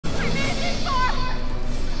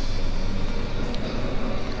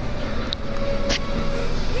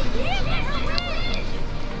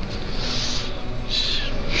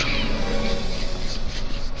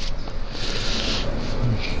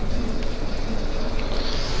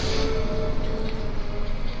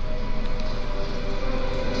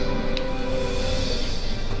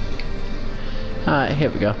Alright, here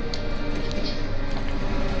we go.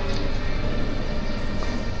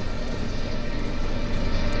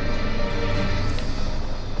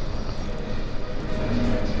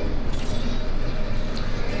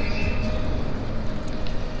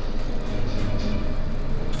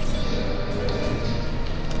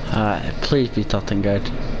 Alright, please be something good.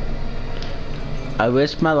 I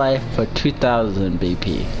risked my life for 2,000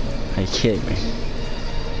 BP. Are you kidding me?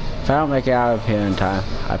 If I don't make it out of here in time,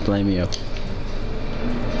 I blame you.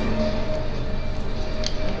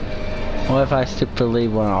 What if I stupidly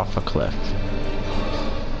went off a cliff?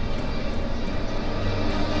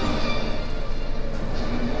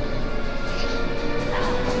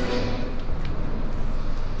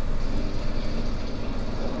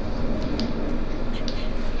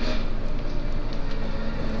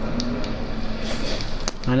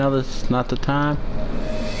 I know this is not the time,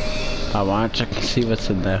 but I want to check and see what's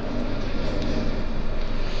in there.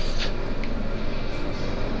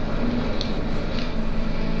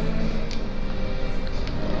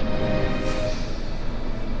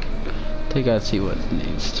 They gotta see what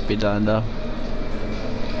needs to be done though.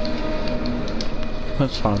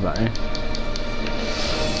 What's wrong about it?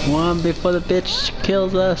 One before the bitch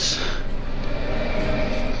kills us.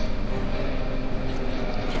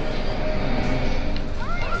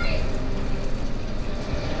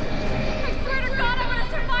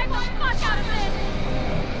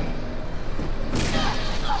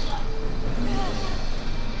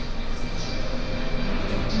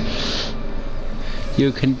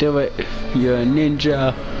 You can do it. You're a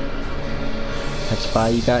ninja. That's why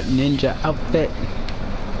you got ninja outfit.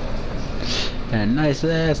 And a nice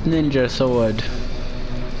ass ninja sword.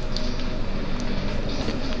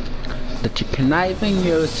 That you cannot even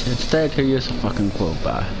use. Instead you use a fucking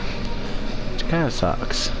crowbar. Which kinda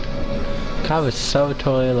sucks. I would so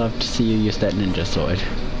totally love to see you use that ninja sword.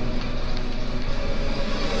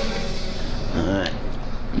 Alright.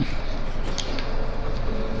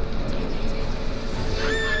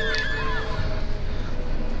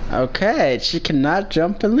 Okay, she cannot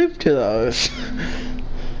jump and leap to those.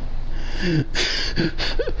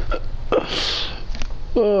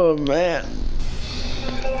 Oh man.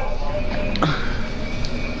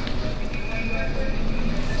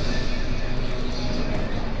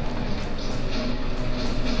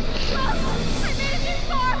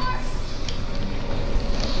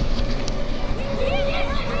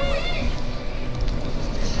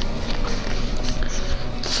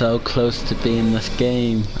 So close to being this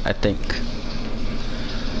game, I think.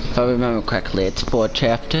 If I remember correctly, it's 4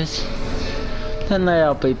 chapters. Then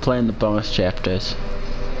I'll be playing the bonus chapters.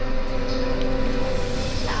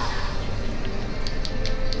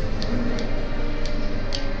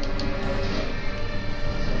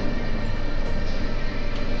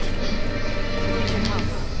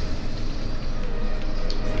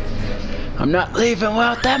 I'm not leaving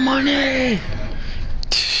without that money!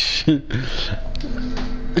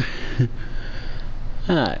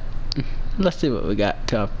 Alright, let's see what we got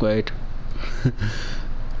to upgrade.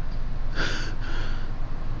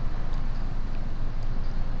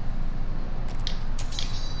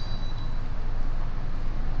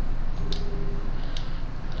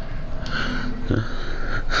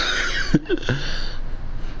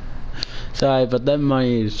 Sorry, but that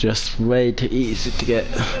money is just way too easy to get.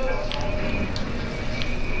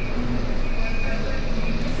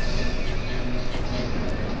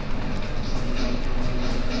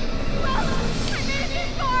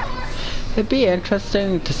 It'd be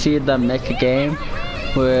interesting to see them make a game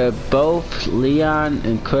where both Leon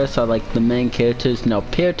and Chris are like the main characters, and they'll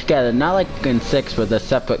pair together, not like in 6 with the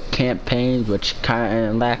separate campaigns which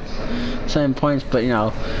kinda lack certain points, but you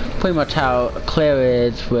know, pretty much how Claire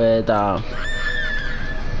is with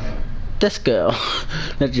this girl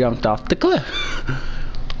that jumped off the cliff.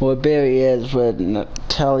 Or Barry is with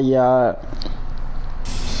Natalia.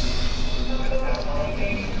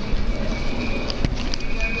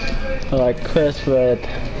 Or like Chris with...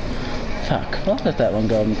 Fuck, what was that one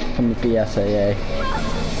going from the BSAA?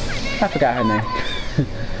 I forgot her name.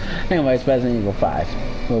 Anyways, Resident Evil 5.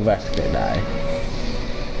 Where Wesker died.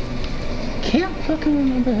 Can't fucking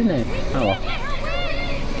remember her name. Oh well.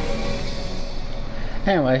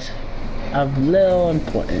 Anyways, of little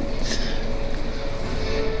importance.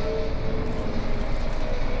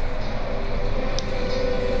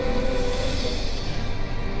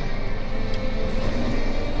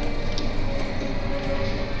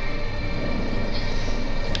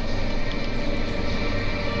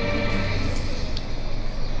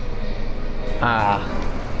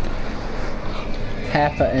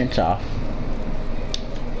 Half an inch off.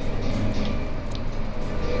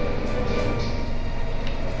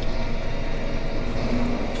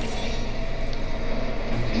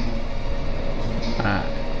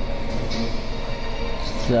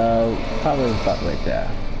 So, probably about right there.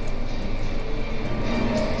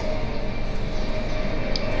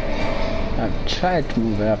 I've tried to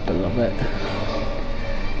move it up a little bit.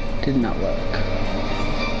 Did not work.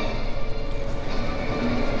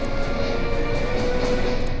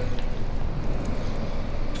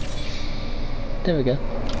 There we go.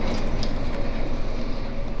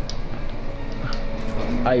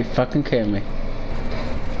 Are you fucking kidding me?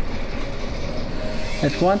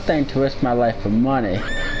 It's one thing to risk my life for money.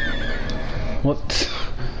 What?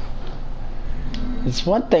 It's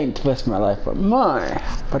one thing to risk my life for money,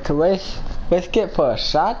 but to risk it for a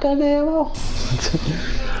shotgun ammo?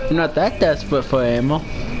 I'm not that desperate for ammo.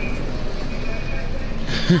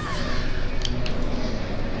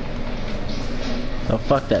 So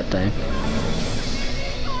fuck that thing.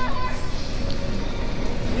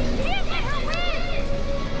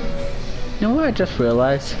 You know what I just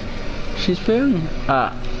realized? She's wearing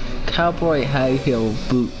cowboy high heel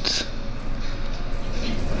boots.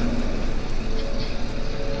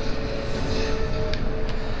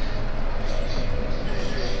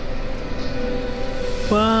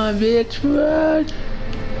 Run, bitch, run!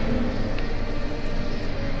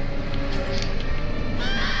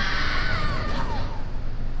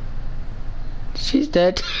 She's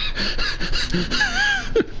dead.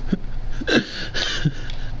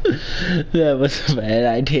 That was a bad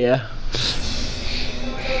idea.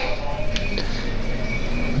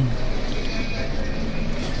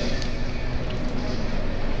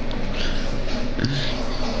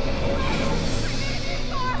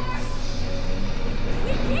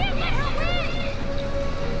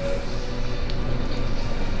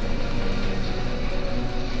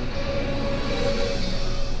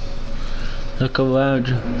 Look around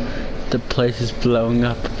you. The place is blowing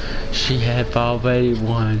up. She have already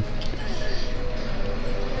won.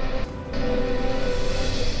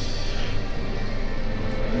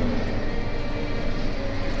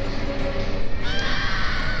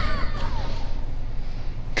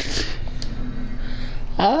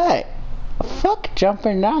 Alright. Fuck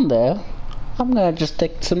jumping down there. I'm gonna just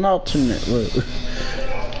take some alternate route.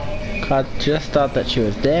 I just thought that she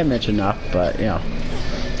was damaged enough, but you know.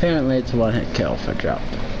 Apparently it's a one-hit kill for jump.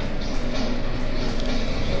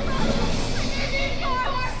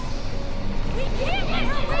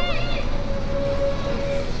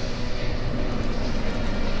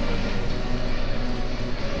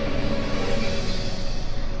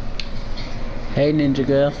 Hey ninja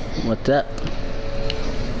girl, what's up?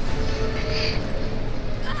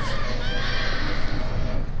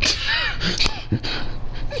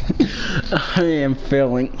 I am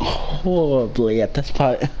feeling horribly at this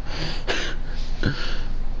part.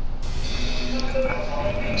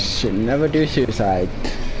 Should never do suicide.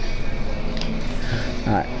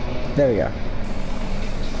 Alright, there we go.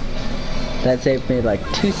 That saved me like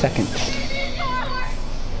 2 seconds.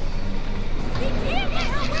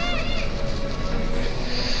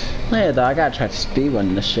 Later though, I gotta try to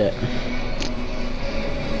speedrun this shit.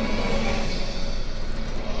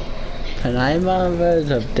 And I'm on the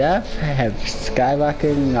verge of death, have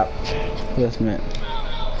skyrocketing up with me.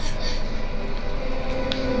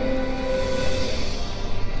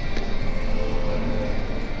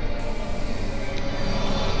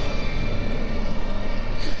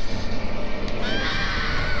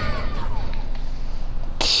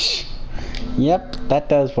 Yep, that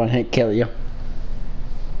does one hit kill you.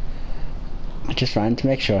 I just wanted to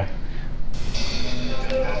make sure.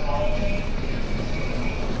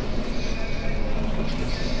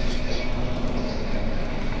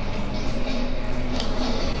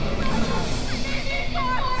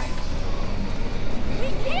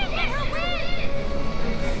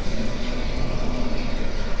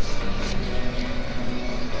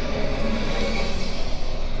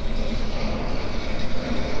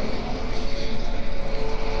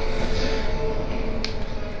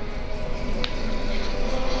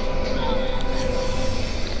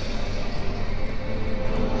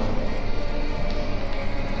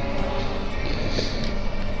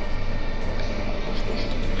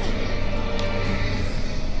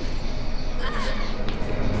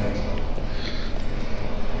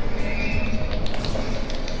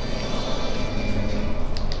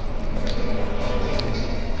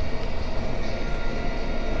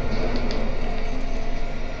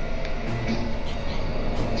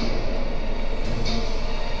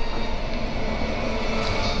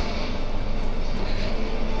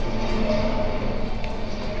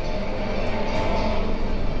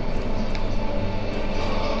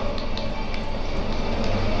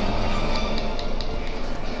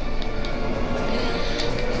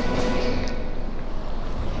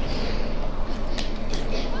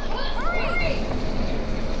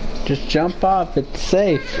 Just jump off, it's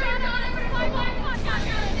safe.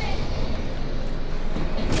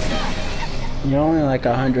 You're only like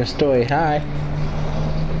 100-story high.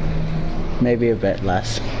 Maybe a bit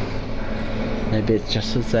less. Maybe it's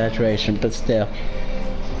just exaggeration, but still.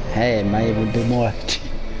 Hey, it might even do more.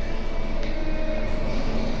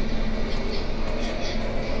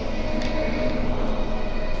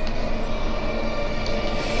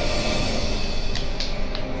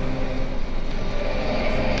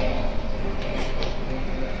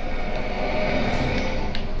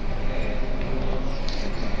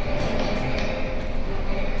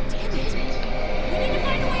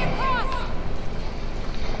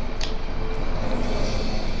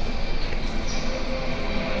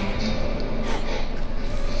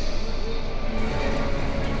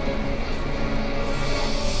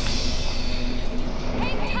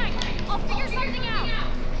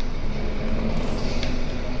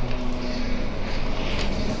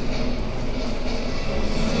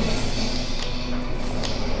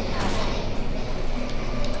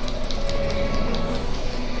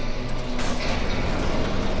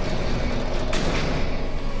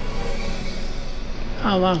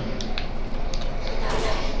 How long?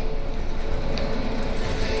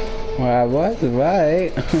 Well, I was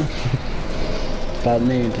right. About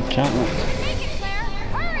needing to jump.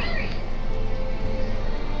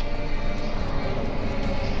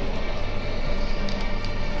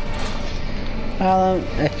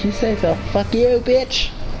 If you say so, fuck you, bitch.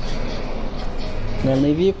 I'm gonna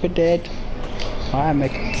leave you for dead. Alright,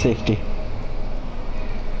 make it safety.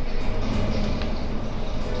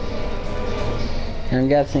 I'm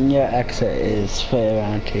guessing your exit is straight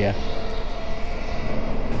around here.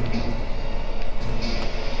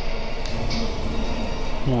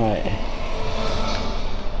 Alright.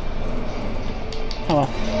 Come on,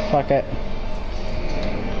 fuck it.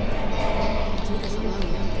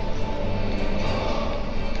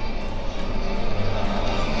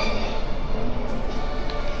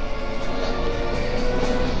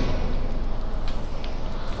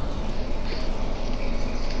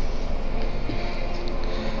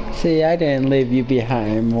 See, I didn't leave you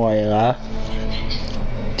behind, Moira.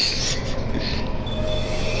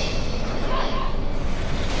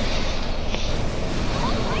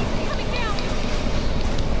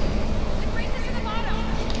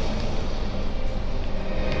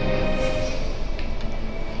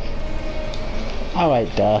 Alright,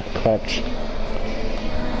 Clutch.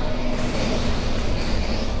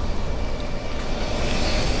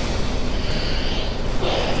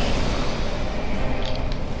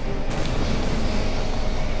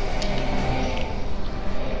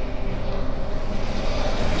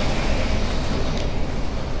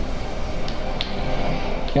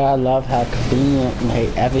 Yeah, I love how conveniently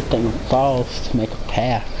everything falls to make a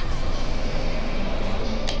path.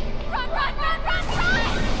 Run, run, run, run,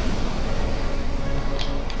 run!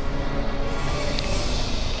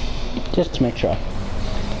 Just to make sure.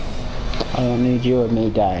 I don't need you or me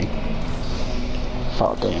dying.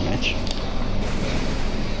 Fall damage.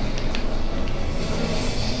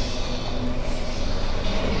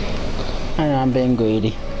 I know I'm being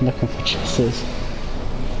greedy, looking for chances.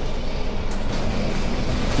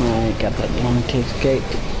 Alright, got that one to escape.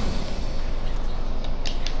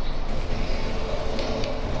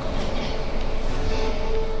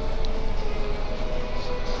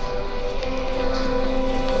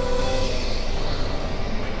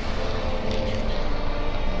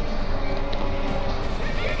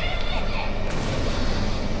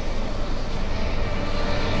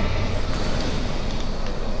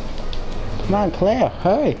 Come on, Claire,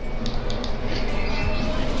 hurry!